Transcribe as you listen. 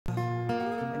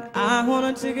I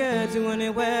wanted to get to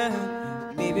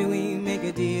anywhere. Maybe we make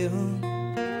a deal.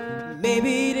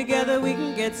 Maybe together we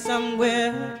can get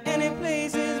somewhere. Any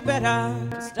place is better.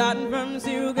 Starting from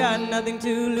zero, got nothing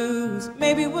to lose.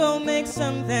 Maybe we'll make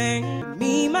something.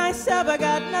 Me, myself, I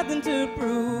got nothing to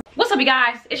prove. What's up, you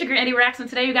guys? It's your girl Andy Rex, and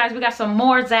today, you guys, we got some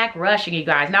more Zach rushing, you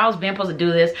guys. Now I was been supposed to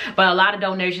do this, but a lot of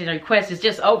donations and requests is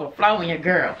just overflowing your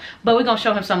girl. But we're gonna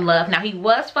show him some love. Now, he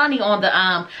was funny on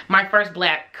the my first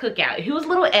black cookout. He was a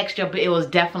little extra, but it was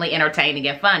definitely entertaining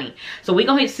and funny. So we're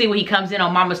gonna see when he comes in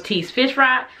on Momma T's fish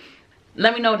fry.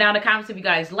 Let me know down in the comments if you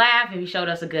guys laugh, if he showed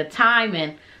us a good time,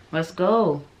 and let's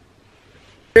go.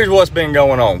 Here's what's been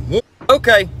going on.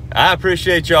 Okay, I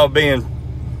appreciate y'all being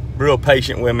real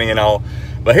patient with me and all,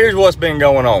 but here's what's been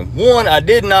going on. One, I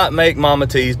did not make Momma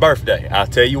T's birthday. I'll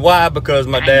tell you why, because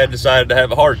my dad decided to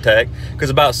have a heart attack, because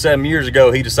about 7 years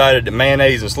ago, he decided that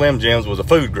mayonnaise and Slim Jims was a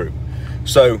food group.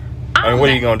 So, I mean, what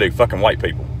are you gonna do? Fucking white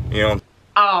people, you know?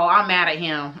 Oh, I'm mad at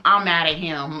him. I'm mad at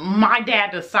him. My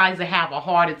dad decides to have a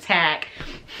heart attack.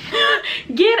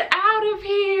 Get out of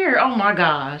here. Oh my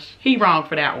gosh. He wrong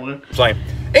for that one. Same.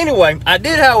 Anyway, I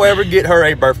did, however, get her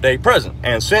a birthday present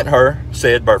and sent her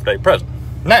said birthday present.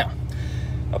 Now,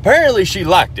 apparently she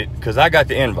liked it because I got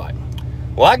the invite.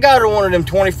 Well, I got her one of them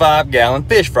 25-gallon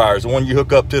fish fryers, the one you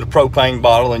hook up to the propane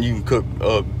bottle and you can cook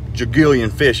a jagillion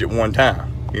fish at one time.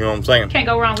 You know what I'm saying? Can't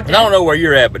go wrong with that. I don't know where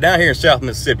you're at, but down here in South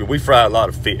Mississippi, we fry a lot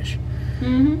of fish.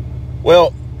 Mm-hmm.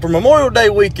 Well, for Memorial Day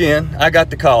weekend, I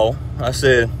got the call. I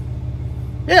said,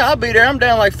 yeah, I'll be there. I'm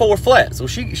down like 4 flats. So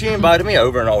she invited me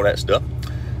over and all that stuff.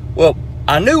 Well,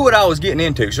 I knew what I was getting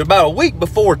into. So about a week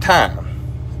before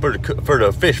time for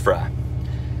the fish fry,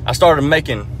 I started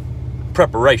making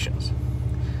preparations.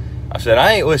 I said,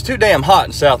 well, it's too damn hot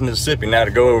in South Mississippi now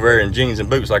to go over there in jeans and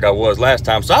boots like I was last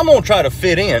time. So I'm going to try to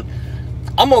fit in.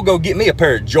 I'm gonna go get me a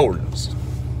pair of Jordans.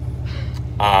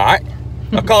 All right.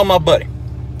 I called my buddy.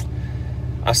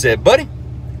 I said, buddy,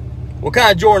 what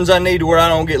kind of Jordans I need to where I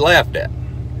don't get laughed at?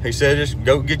 He said, just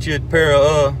go get you a pair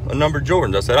of a number of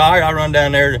Jordans. I said, all right, I'll run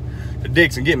down there to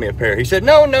Dick's and get me a pair. He said,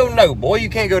 no, boy, you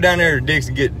can't go down there to Dick's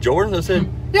and get Jordans. I said,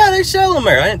 yeah, they sell them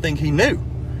there. I didn't think he knew.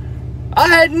 I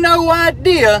had no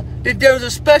idea that there was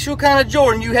a special kind of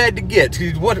Jordan you had to get.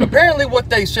 Apparently what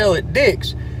they sell at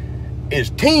Dick's is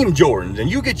Team Jordans,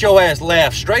 and you get your ass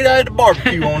laughed straight out of the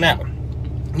barbecue on that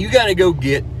one. You got to go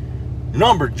get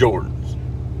numbered Jordans.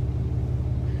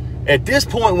 At this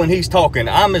point when he's talking,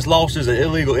 I'm as lost as an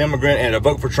illegal immigrant at a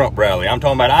vote for Trump rally. I'm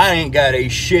talking about I ain't got a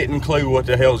shitting clue what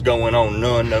the hell's going on.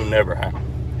 None, no, never how.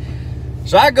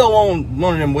 So I go on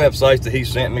one of them websites that he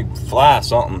sent me, fly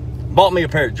something, bought me a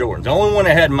pair of Jordans. The only one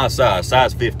that had my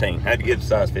size 15. Had to get a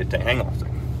size 15. Hang on a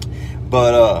second.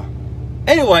 But,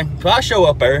 anyway, so I show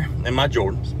up there in my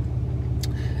Jordans,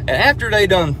 and after they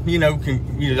done,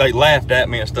 they laughed at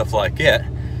me and stuff like that,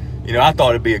 I thought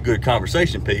it'd be a good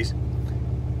conversation piece.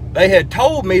 They had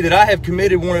told me that I have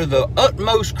committed one of the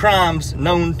utmost crimes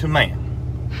known to man.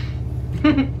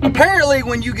 Apparently,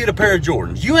 when you get a pair of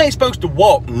Jordans, you ain't supposed to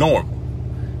walk normal.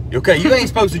 Okay, you ain't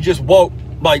supposed to just walk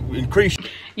like increase.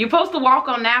 You're supposed to walk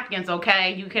on napkins,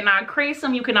 okay? You cannot crease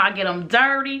them. You cannot get them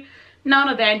dirty. None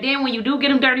of that. And then when you do get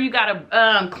them dirty, you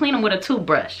gotta clean them with a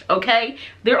toothbrush, okay?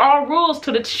 There are rules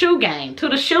to the shoe game,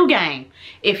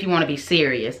 if you want to be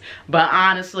serious. But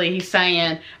honestly, he's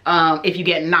saying if you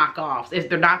get knockoffs, if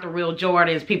they're not the real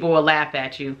Jordans, people will laugh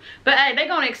at you. But hey, they're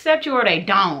gonna accept you or they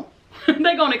don't.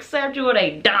 They're gonna accept you or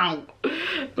they don't.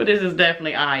 But this is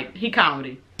definitely alright. He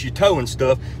comedy. Your toe and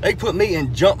stuff. They put me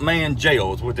in Jumpman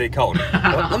jail is what they call it.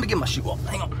 Let me get my shoe off.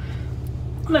 Hang on.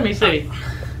 Let me see.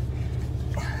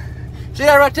 See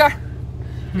that right there?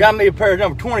 Got me a pair of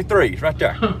number 23s right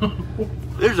there.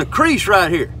 There's a crease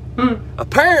right here.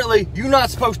 Apparently, you're not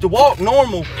supposed to walk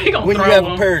normal when you have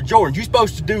a pair of Jordans. You're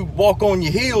supposed to walk on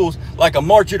your heels like a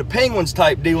March of the Penguins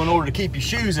type deal in order to keep your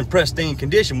shoes in pristine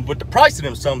condition. But the price of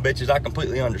them some bitches, I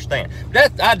completely understand.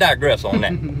 I digress on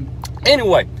that.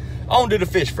 Anyway, on to the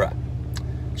fish fry.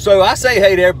 So I say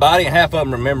hey to everybody, and half of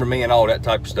them remember me and all that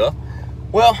type of stuff.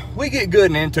 Well, we get good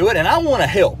and into it, and I want to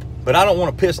help, but I don't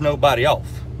want to piss nobody off,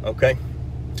 okay?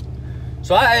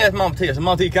 So I asked Momma T, I said,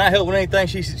 Momma T, can I help with anything?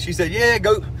 She said, yeah,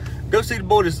 go see the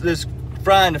boy that's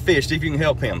frying the fish, see if you can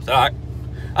help him. So, all right.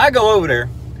 I go over there,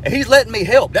 and he's letting me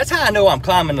help. That's how I know I'm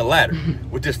climbing the ladder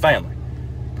with this family,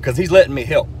 because he's letting me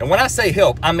help. And when I say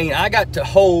help, I mean I got to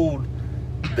hold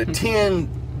the tin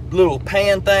little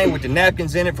pan thing with the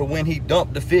napkins in it for when he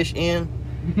dumped the fish in.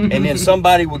 And then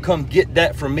somebody would come get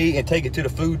that from me and take it to the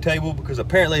food table, because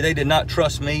apparently they did not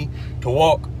trust me to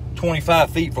walk 25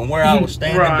 feet from where I was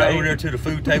standing to over there to the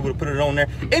food table to put it on there.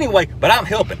 Anyway, but I'm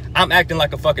helping. I'm acting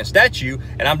like a fucking statue,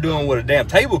 and I'm doing what a damn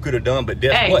table could have done, but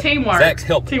guess what? Teamwork. Zach's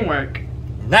helping. Teamwork.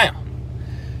 Now,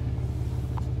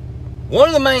 one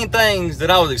of the main things that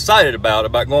I was excited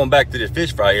about going back to this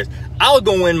fish fry is I was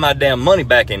gonna win my damn money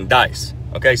back in dice.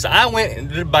 Okay, so I went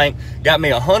into the bank, got me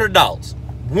 $100.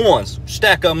 Ones,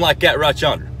 stack of them like that right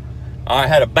yonder. I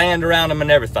had a band around them and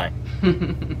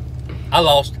everything. I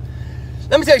lost.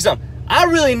 Let me tell you something. I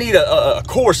really need a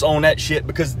course on that shit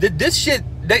because this shit,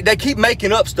 they keep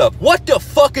making up stuff. What the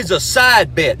fuck is a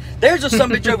side bet? There's a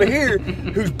some bitch over here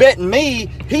who's betting me.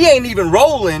 He ain't even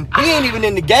rolling. He ain't even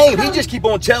in the game. He just keep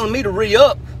on telling me to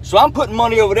re-up. So I'm putting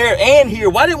money over there and here.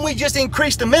 Why didn't we just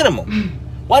increase the minimum?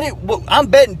 I'm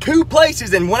betting 2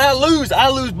 places, and when I lose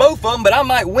both of them, but I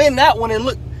might win that one and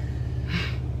look.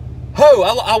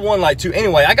 I won like 2.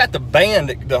 Anyway, I got the band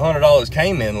that the $100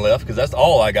 came in left because that's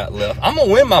all I got left. I'm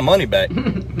gonna win my money back.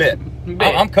 Bet.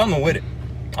 I'm coming with it.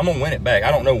 I'm gonna win it back.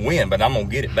 I don't know when, but I'm gonna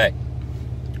get it back.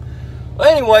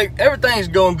 Well, anyway, everything's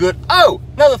going good. Oh,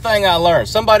 another thing I learned.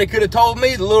 Somebody could have told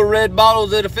me the little red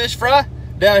bottles at a fish fry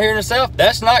down here in the South,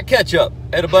 that's not ketchup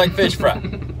at a black fish fry.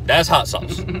 That's hot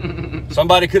sauce.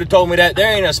 Somebody could have told me that.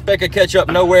 There ain't a speck of ketchup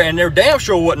nowhere, and there damn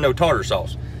sure wasn't no tartar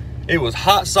sauce. It was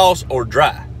hot sauce or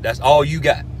dry. That's all you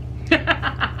got.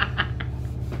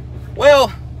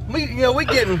 Well, we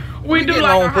getting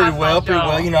on pretty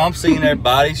well. You know, I'm seeing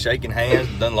everybody shaking hands.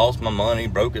 Done lost my money,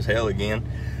 broke as hell again.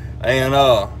 And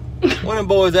one of them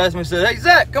boys asked me, said, "Hey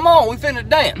Zach, come on, we finna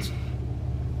dance."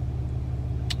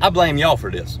 I blame y'all for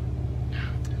this.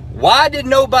 Why did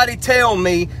nobody tell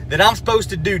me that I'm supposed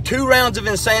to do 2 rounds of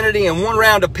Insanity and 1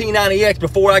 round of P90X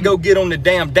before I go get on the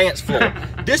damn dance floor?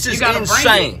 This is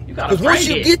insane. Because once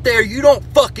you get there, you don't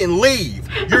fucking leave.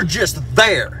 You're just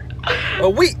there.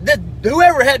 Well,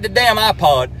 whoever had the damn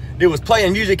iPod that was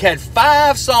playing music had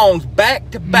 5 songs back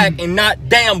to back, and not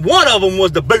damn one of them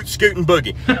was the Boot Scootin'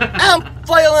 Boogie. I'm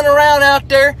flailing around out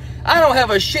there. I don't have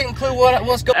a shitting clue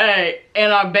what's going on. Hey,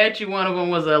 and I bet you one of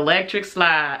them was an electric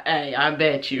slide. Hey, I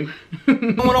bet you.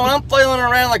 Going on, I'm flailing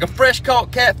around like a fresh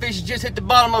caught catfish that just hit the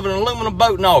bottom of an aluminum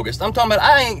boat in August. I'm talking about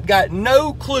I ain't got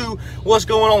no clue what's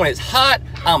going on. It's hot,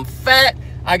 I'm fat,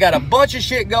 I got a bunch of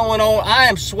shit going on. I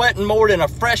am sweating more than a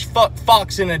fresh fuck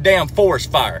fox in a damn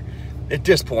forest fire at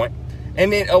this point.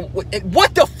 And then,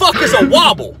 what the fuck is a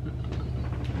wobble?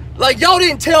 Like, y'all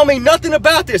didn't tell me nothing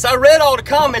about this. I read all the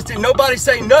comments and nobody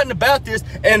say nothing about this.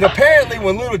 And apparently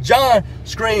when little John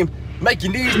screamed, "Make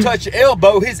your knees touch your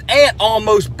elbow," his aunt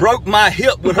almost broke my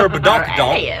hip with her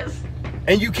badonkadonk.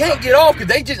 And you can't get off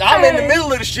because I'm in the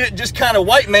middle of the shit, just kind of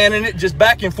white manning it, just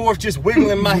back and forth, just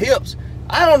wiggling my hips.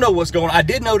 I don't know what's going on. I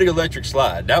did know the electric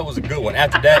slide. That was a good one.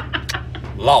 After that,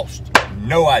 lost.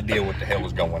 No idea what the hell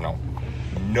was going on.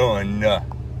 None.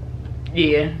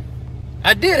 Yeah.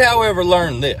 I did, however,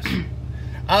 learn this.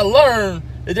 I learned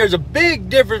that there's a big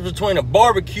difference between a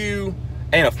barbecue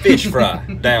and a fish fry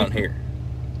down here.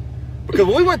 Because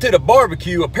when we went to the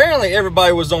barbecue, apparently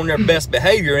everybody was on their best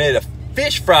behavior, and at a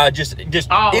fish fry, just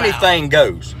anything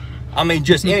goes. I mean,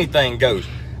 just anything goes.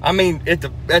 I mean, at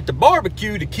the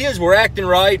barbecue, the kids were acting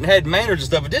right and had manners and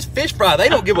stuff. But this fish fry, they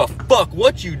don't give a fuck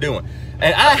what you doing.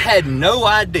 And I had no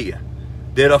idea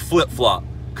that a flip-flop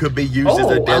could be used as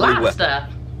a deadly weapon.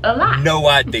 A lot. No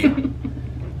idea.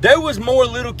 There was more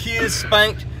little kids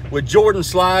spanked with Jordan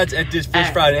slides at this fish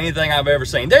fry than anything I've ever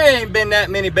seen. There ain't been that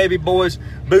many baby boys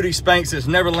booty spanked since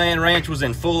Neverland Ranch was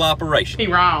in full operation. He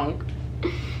wrong.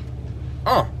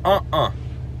 I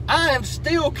am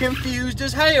still confused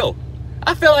as hell.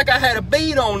 I felt like I had a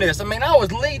bead on this. I mean, I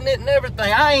was leading it and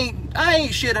everything. I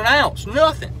ain't shit an ounce.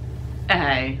 Nothing.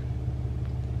 Hey.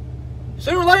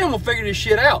 Sooner or later, I'm gonna figure this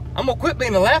shit out. I'm gonna quit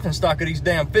being the laughingstock of these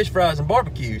damn fish fries and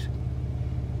barbecues.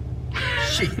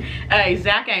 Shit. Hey,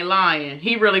 Zach ain't lying.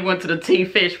 He really went to the T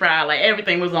fish fry. Like,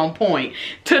 everything was on point.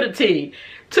 To the T.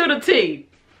 To the T.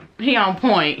 He on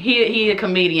point. He a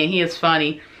comedian. He is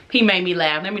funny. He made me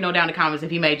laugh. Let me know down in the comments if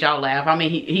he made y'all laugh. I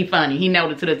mean, he funny. He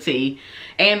nailed it to the T.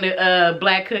 And the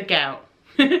black cookout.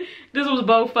 This was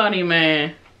both funny,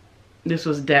 man. This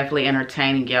was definitely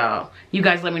entertaining, y'all. You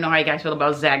guys let me know how you guys feel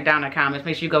about Zach down in the comments.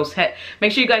 Make sure you guys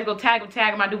go tag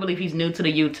him. I do believe he's new to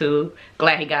the YouTube.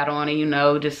 Glad he got on it, you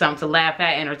know, just something to laugh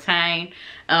at, entertain,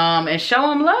 and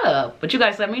show him love. But you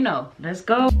guys let me know. Let's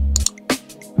go.